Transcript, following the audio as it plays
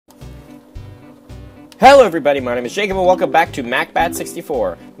Hello everybody, my name is Jacob and welcome back to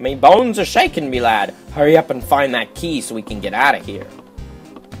MacBat64. My bones are shaking, me lad. Hurry up and find that key so we can get out of here.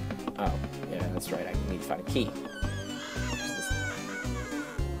 Oh, yeah, that's right, I need to find a key.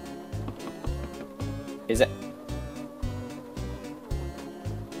 Is it?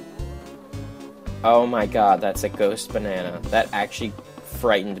 Oh my god, that's a ghost banana. That actually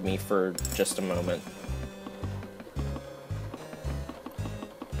frightened me for just a moment.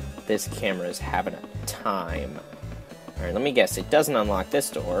 This camera is having a time. Alright, let me guess. It doesn't unlock this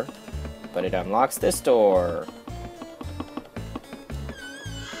door, but it unlocks this door.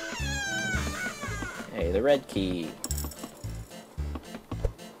 Hey, the red key.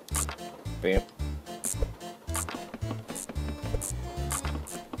 Bam.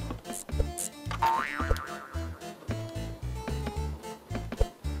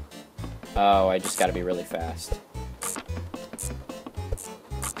 Oh, I just gotta be really fast.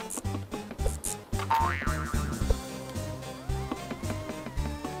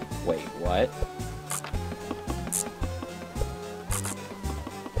 Wait, what?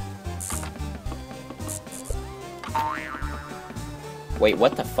 Wait,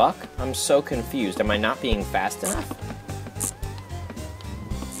 what the fuck? I'm so confused. Am I not being fast enough?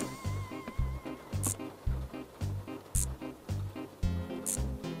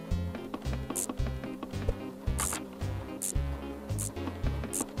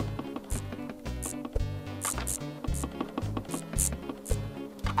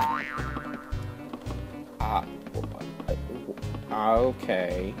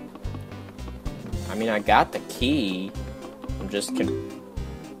 Okay. I mean, I got the key. I'm just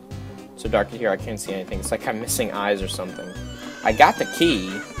so dark in here I can't see anything. It's like I'm missing eyes or something. I got the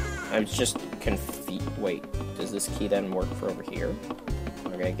key. I'm just confused. Wait, does this key then work for over here?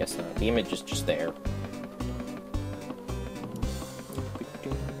 Okay, I guess not. The image is just there.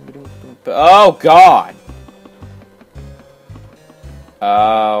 Oh god!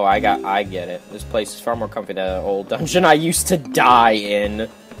 Oh, I get it. This place is far more comfy than the old dungeon I used to die in.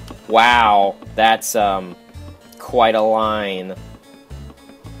 Wow, that's, quite a line.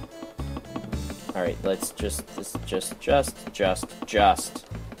 Alright, let's just.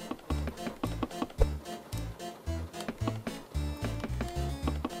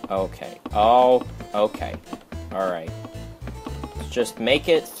 Okay. Oh, okay. Alright. Let's just make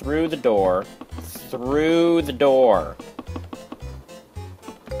it through the door. Through the door.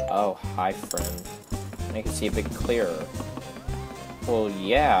 Oh, hi, friend. I can see a bit clearer. Well,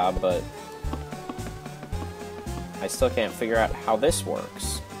 yeah, but I still can't figure out how this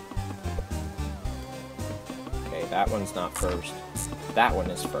works. Okay, that one's not first. That one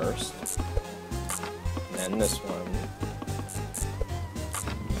is first. And then this one.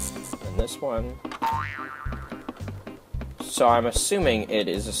 And this one. So I'm assuming it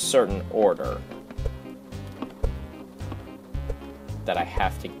is a certain order that I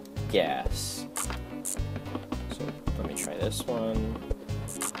have to guess. So let me try this one,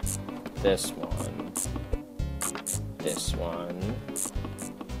 this one, this one,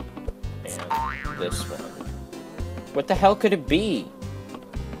 and this one. What the hell could it be?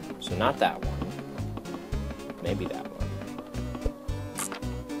 So not that one. Maybe that one.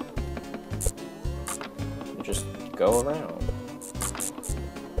 Just go around.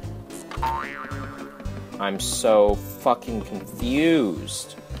 I'm so fucking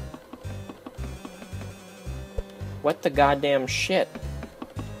confused. What the goddamn shit?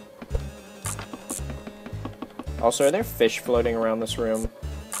 Also, are there fish floating around this room?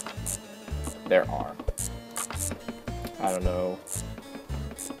 There are. I don't know.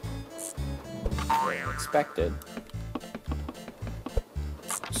 What I expected.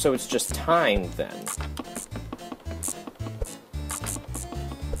 So it's just timed then.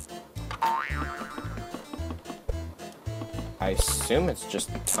 I assume it's just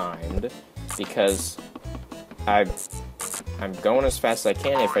timed, because I'm going as fast as I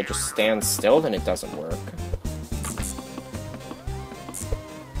can. If I just stand still, then it doesn't work.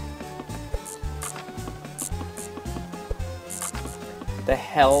 The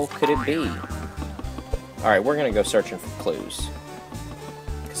hell could it be? Alright, we're gonna go searching for clues.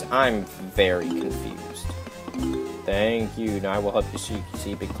 Because I'm very confused. Thank you. Now I will help you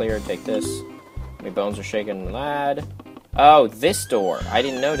see a bit clearer. Take this. My bones are shaking, lad. Oh, this door. I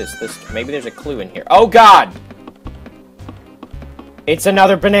didn't notice this. Maybe there's a clue in here. Oh, God! It's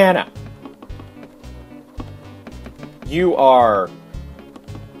another banana! You are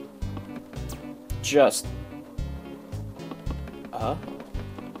just... Okay.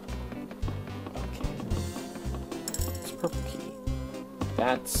 It's a purple key.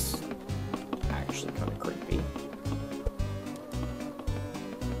 That's actually kind of creepy.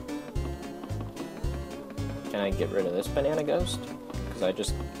 Can I get rid of this banana ghost? Because I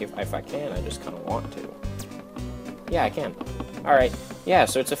just, if I can, I just kind of want to. Yeah, I can. Alright. Yeah,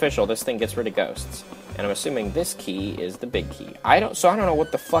 so it's official. This thing gets rid of ghosts. And I'm assuming this key is the big key. I don't know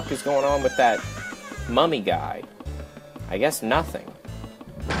what the fuck is going on with that mummy guy. I guess nothing.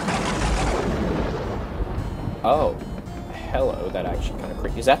 Oh. Hello, that actually kind of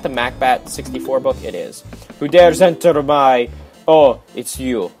creepy. Is that the MacBat64 book? It is. Who dares enter my... Oh, it's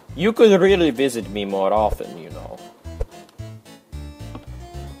you. You could really visit me more often, you know.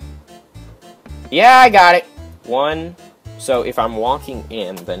 Yeah, I got it. 1. So if I'm walking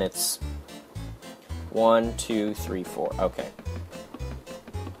in, then it's 1, 2, 3, 4. Okay.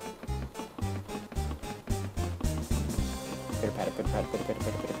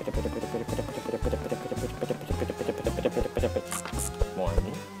 One,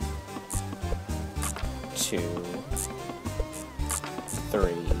 2,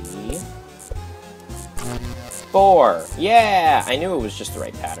 3, 4. Yeah! I knew it was just the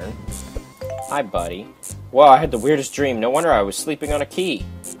right pattern. Hi, buddy. Whoa, I had the weirdest dream. No wonder I was sleeping on a key.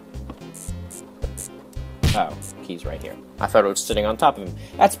 Oh, key's right here. I thought it was sitting on top of him.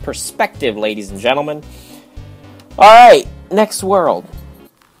 That's perspective, ladies and gentlemen. Alright, next world.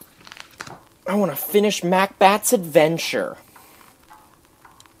 I want to finish MacBat's adventure.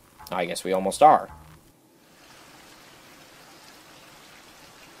 I guess we almost are.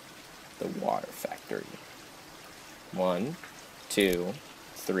 The water factory. 1, 2,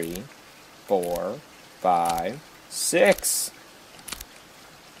 3, 4, 5, 6.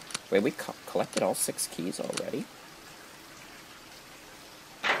 Wait, we collected all 6 keys already?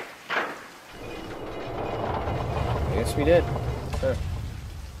 I guess we did. Huh.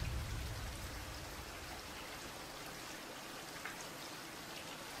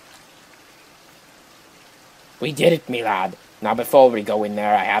 We did it, me lad. Now before we go in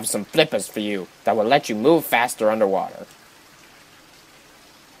there, I have some flippers for you that will let you move faster underwater.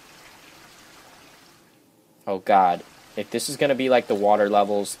 Oh god. If this is gonna be like the water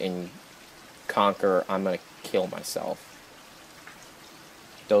levels in Conquer, I'm gonna kill myself.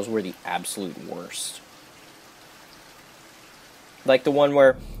 Those were the absolute worst. Like the one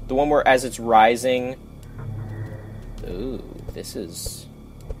where as it's rising... Ooh, this is...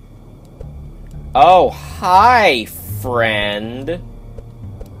 Oh, hi, friend.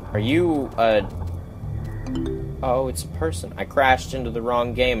 Are you a... Oh, it's a person. I crashed into the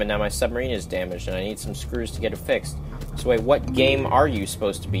wrong game and now my submarine is damaged and I need some screws to get it fixed. So wait, what game are you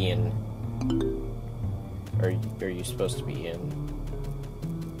supposed to be in? Are you supposed to be in...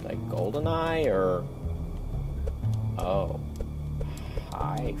 like GoldenEye or... Oh.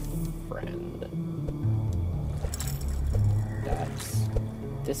 Hi, friend.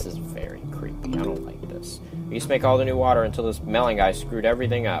 This is very creepy. I don't like this. We used to make all the new water until this melon guy screwed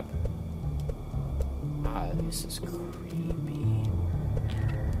everything up. Ah, this is creepy.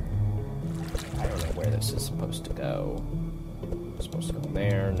 I don't know where this is supposed to go. I'm supposed to go in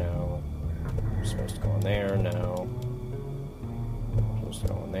there? No. I'm supposed to go in there? No. I'm supposed to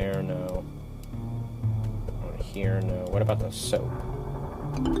go in there? No. On here? No. What about the soap?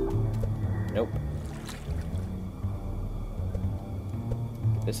 Nope.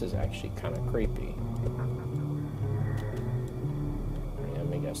 This is actually kind of creepy. Let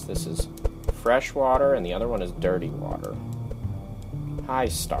me guess. This is fresh water, and the other one is dirty water. Hi,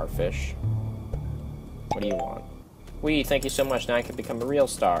 starfish. What do you want? Wee, thank you so much. Now I can become a real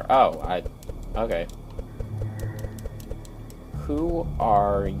star. Oh, okay. Who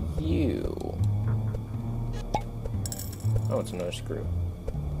are you? Oh, it's another screw.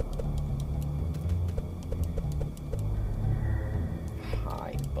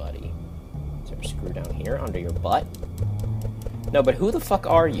 Hi, buddy. Is there a screw down here under your butt? No, but who the fuck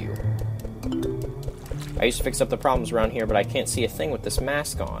are you? I used to fix up the problems around here, but I can't see a thing with this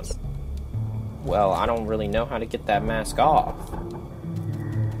mask on. Well, I don't really know how to get that mask off.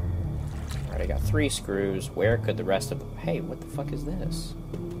 Alright, I got 3 screws. Where could the rest of them... Hey, what the fuck is this?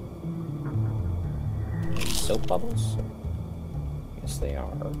 Soap bubbles? Yes, they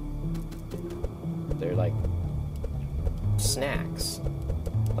are. They're like... snacks.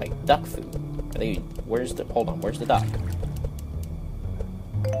 Like duck food. Are they... Where's the... Hold on, where's the duck?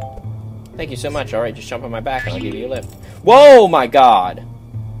 Thank you so much. Alright, just jump on my back and I'll give you a lift. Whoa, my god!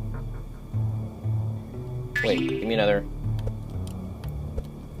 Wait, give me another...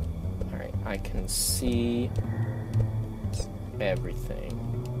 Alright, I can see... everything.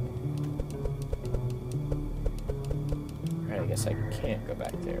 Alright, I guess I can't go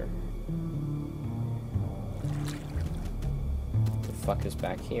back there. What the fuck is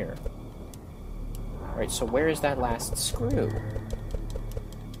back here? Alright, so where is that last screw?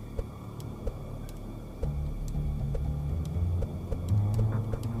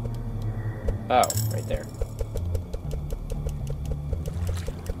 Oh, right there.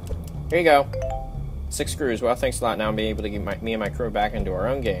 Here you go. 6 screws. Well, thanks a lot. Now I'm being able to get me and my crew back into our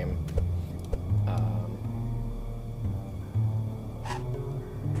own game.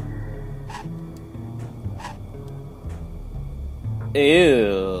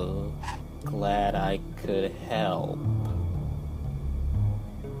 Ew. Glad I could help.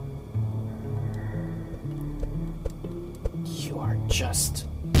 You are just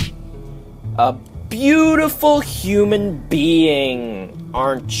a beautiful human being,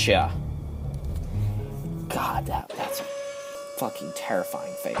 aren't ya? God, that's a fucking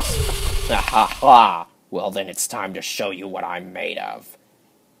terrifying face. Ha ha ha! Well, then it's time to show you what I'm made of.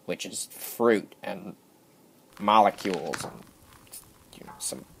 Which is fruit and molecules and, you know,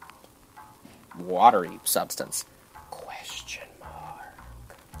 some watery substance. Question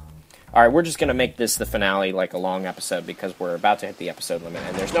mark. Alright, we're just gonna make this the finale, like a long episode, because we're about to hit the episode limit,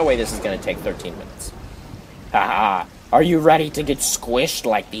 and there's no way this is gonna take 13 minutes. Haha, are you ready to get squished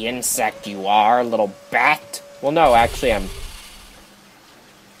like the insect you are, little bat? Well, no, actually, I'm...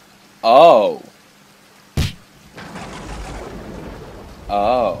 Oh.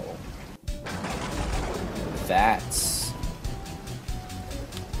 Oh. That's...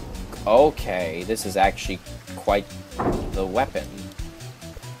 Okay, this is actually quite the weapon.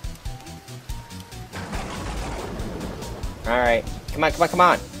 Alright, come on, come on, come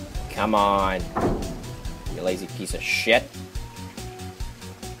on! Come on! You lazy piece of shit.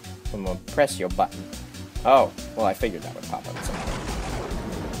 I'm gonna press your button. Oh, well, I figured that would pop up at some point.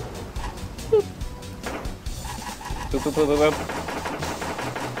 Boop. Boop, boop, boop, boop, boop.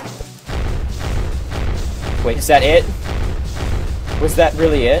 Wait, is that it? Was that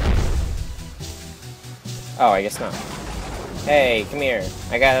really it? Oh, I guess not. Hey, come here.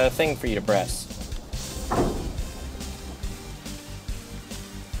 I got a thing for you to press.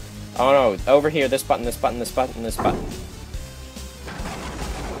 Oh no, over here, this button, this button, this button, this button.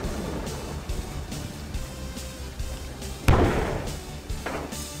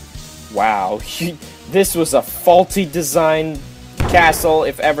 Wow, this was a faulty design castle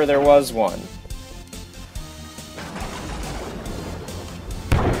if ever there was one.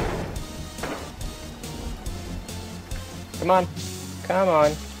 Come on. Come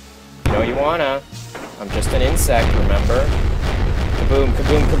on. You know you wanna. I'm just an insect, remember? Kaboom,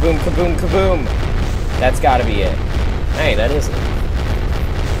 kaboom, kaboom, kaboom, kaboom! That's gotta be it. Hey, that is it.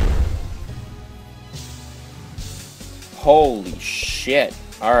 Holy shit.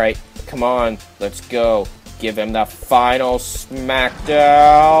 Alright, come on. Let's go. Give him the final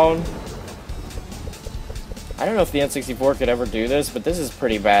smackdown. I don't know if the N64 could ever do this, but this is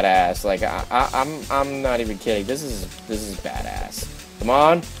pretty badass. Like, I'm not even kidding. This is badass. Come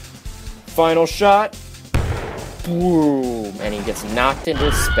on. Final shot. Boom. And he gets knocked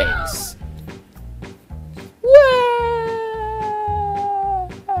into space.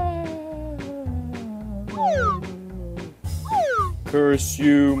 Curse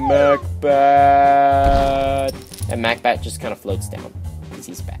you, MacBat. And MacBat just kind of floats down because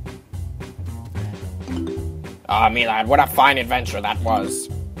he's back. Ah, Milad, what a fine adventure that was.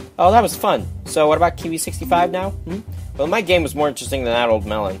 Oh, that was fun. So, what about Kiwi65 now? Well, my game was more interesting than that old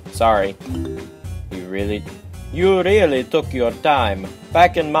melon. Sorry. You really took your time.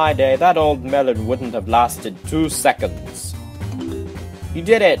 Back in my day, that old melon wouldn't have lasted 2 seconds. You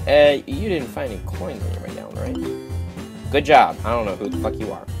did it. You didn't find any coins on your way down, right? Good job. I don't know who the fuck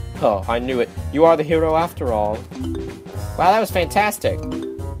you are. Oh, I knew it. You are the hero after all. Wow, that was fantastic.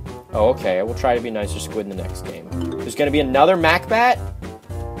 Oh, okay. I will try to be nicer squid in the next game. There's gonna be another MacBat?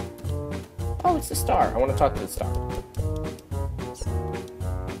 Oh, it's the star. I want to talk to the star.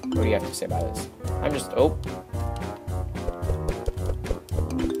 What do you have to say about this? I'm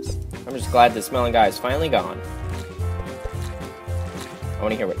just glad this melon guy is finally gone. I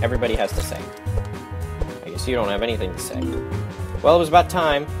want to hear what everybody has to say. I guess you don't have anything to say. Well, it was about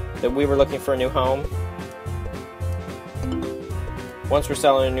time that we were looking for a new home. Once we're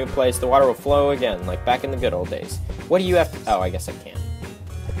selling a new place, the water will flow again, like back in the good old days. What do you have to... Oh, I guess I can't.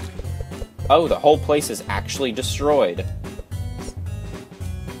 Oh, the whole place is actually destroyed.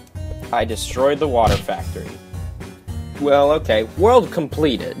 I destroyed the water factory. Well, okay. World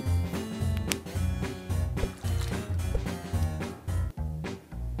completed.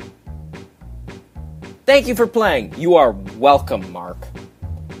 Thank you for playing. You are welcome, Mark.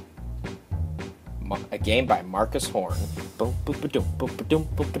 A game by Marcus Horn.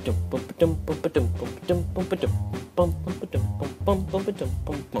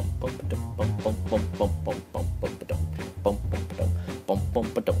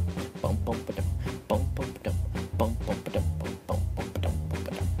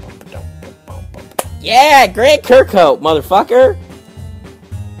 Yeah, Grant Kirkhope, motherfucker!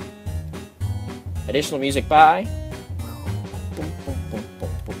 Additional music by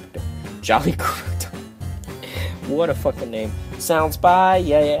Jolly Cruton. What a fucking name. Sounds by,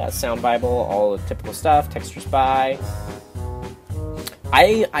 yeah, Sound Bible, all the typical stuff. Textures by.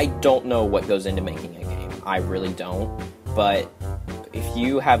 I don't know what goes into making a game. I really don't. But if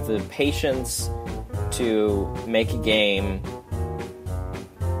you have the patience to make a game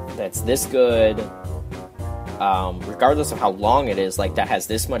that's this good, regardless of how long it is, like that has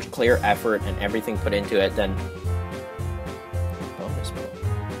this much clear effort and everything put into it, then bonus book.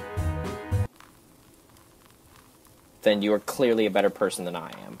 Then you are clearly a better person than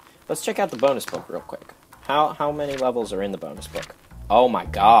I am. Let's check out the bonus book real quick. How many levels are in the bonus book? Oh my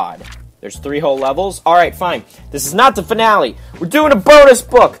god. There's 3 whole levels? Alright, fine. This is not the finale. We're doing a bonus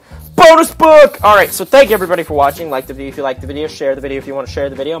book! Bonus book! Alright, so thank you everybody for watching. Like the video if you like the video. Share the video if you want to share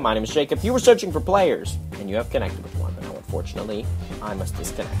the video. My name is Jacob. You were searching for players, and you have connected with one, but now unfortunately, I must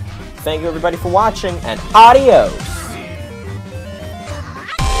disconnect. Thank you everybody for watching, and adios!